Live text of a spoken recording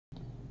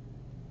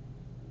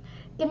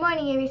Good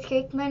morning, Avery's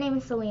Creek. My name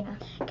is Selena.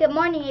 Good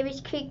morning,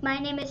 Avery's Creek. My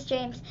name is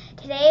James.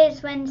 Today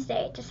is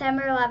Wednesday,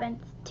 December 11th,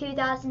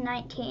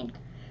 2019.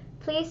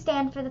 Please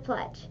stand for the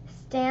pledge.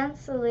 Stand,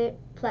 salute,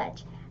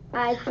 pledge.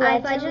 I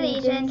pledge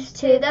allegiance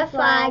to the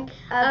flag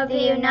of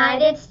the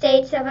United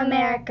States of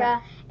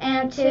America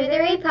and to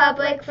the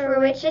republic for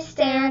which it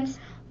stands,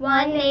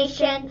 one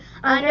nation,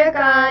 under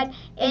God,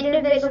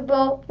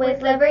 indivisible,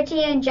 with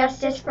liberty and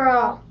justice for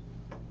all.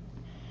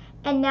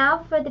 And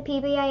now for the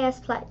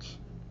PBIS pledge.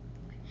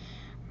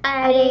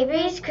 At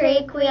Avery's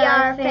Creek, we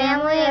are a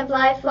family of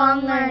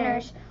lifelong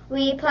learners.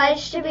 We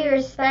pledge to be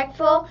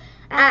respectful,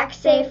 act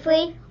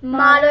safely,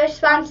 model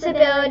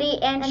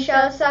responsibility, and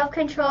show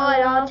self-control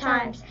at all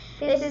times.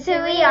 This is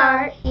who we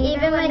are,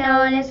 even when no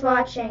one is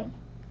watching.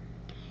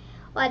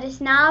 Let us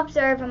now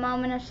observe a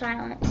moment of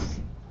silence.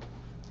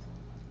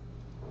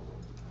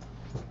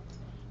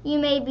 You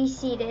may be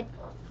seated.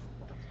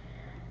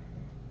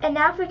 And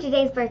now for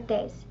today's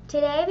birthdays.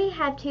 Today we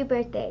have two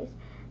birthdays,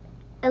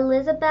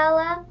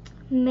 Elizabella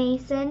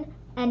Mason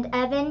and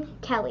Evan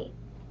Kelly.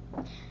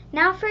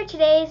 Now for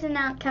today's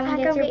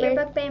bookmarks.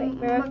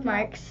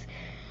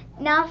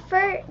 Now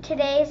for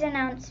today's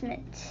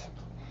announcement.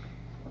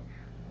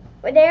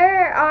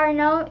 There are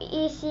no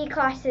EC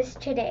classes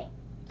today.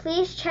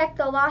 Please check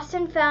the lost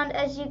and found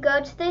as you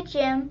go to the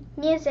gym,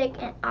 music,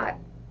 and art.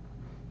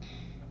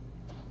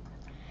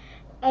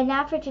 And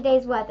now for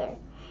today's weather.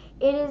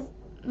 It is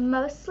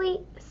mostly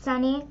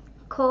sunny,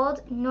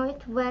 cold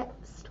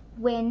northwest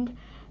wind,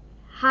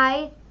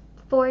 high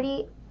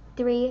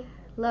 43,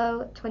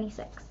 low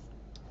 26.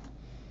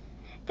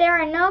 There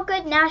are no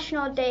good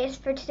national days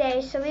for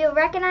today, so we will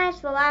recognize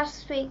the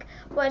last week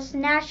was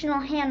National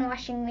Hand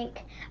Washing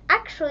Week.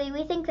 Actually,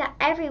 we think that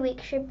every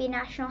week should be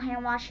National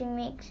Hand Washing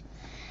Week.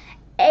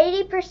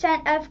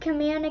 80% of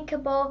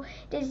communicable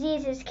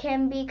diseases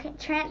can be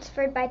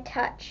transferred by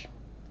touch.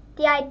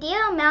 The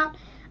ideal amount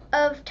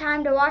of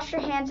time to wash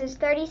your hands is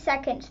 30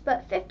 seconds,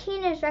 but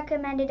 15 is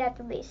recommended at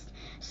the least.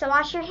 So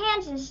wash your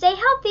hands and stay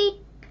healthy.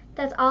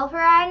 That's all for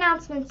our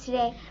announcements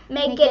today.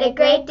 Make it a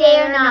great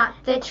day or not.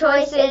 The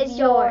choice is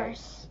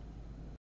yours.